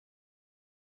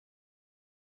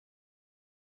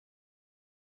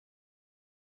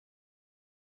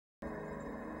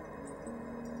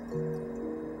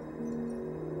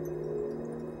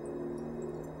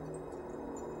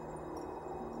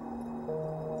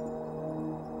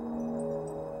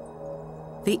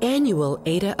The annual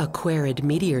Eta Aquarid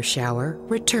meteor shower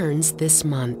returns this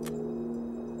month.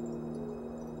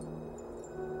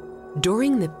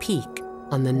 During the peak,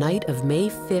 on the night of May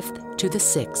 5th to the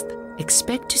 6th,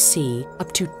 expect to see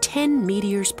up to 10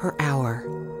 meteors per hour.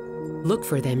 Look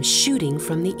for them shooting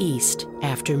from the east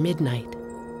after midnight.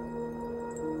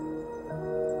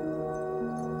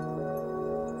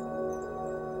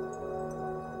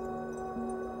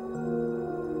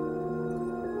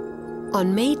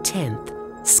 On May 10th,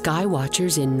 sky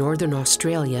watchers in northern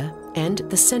Australia and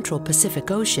the central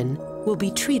Pacific Ocean will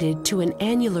be treated to an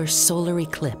annular solar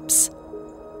eclipse.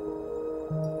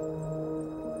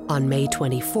 On May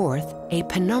 24th, a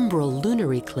penumbral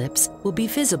lunar eclipse will be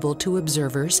visible to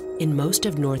observers in most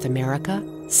of North America,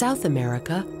 South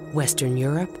America, Western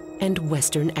Europe, and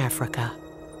Western Africa.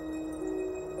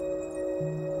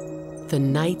 The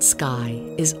night sky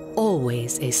is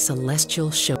always a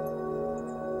celestial show.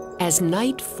 As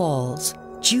night falls,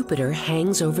 Jupiter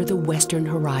hangs over the western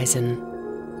horizon.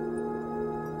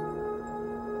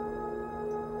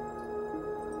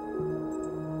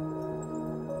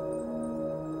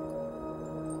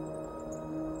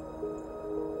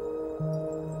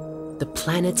 The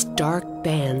planet's dark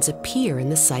bands appear in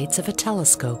the sights of a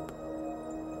telescope.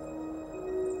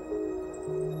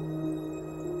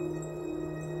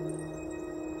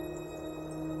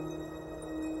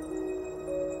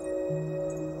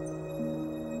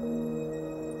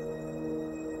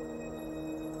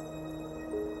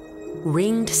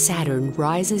 Ringed Saturn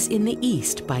rises in the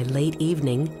east by late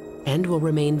evening and will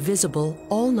remain visible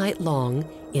all night long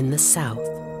in the south.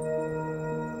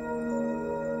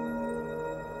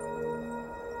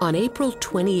 On April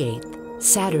 28th,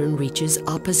 Saturn reaches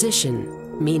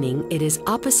opposition, meaning it is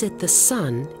opposite the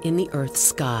Sun in the Earth's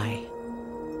sky.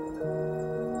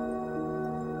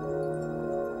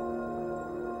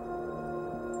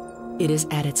 It is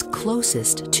at its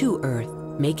closest to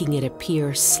Earth, making it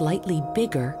appear slightly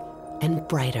bigger and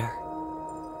brighter.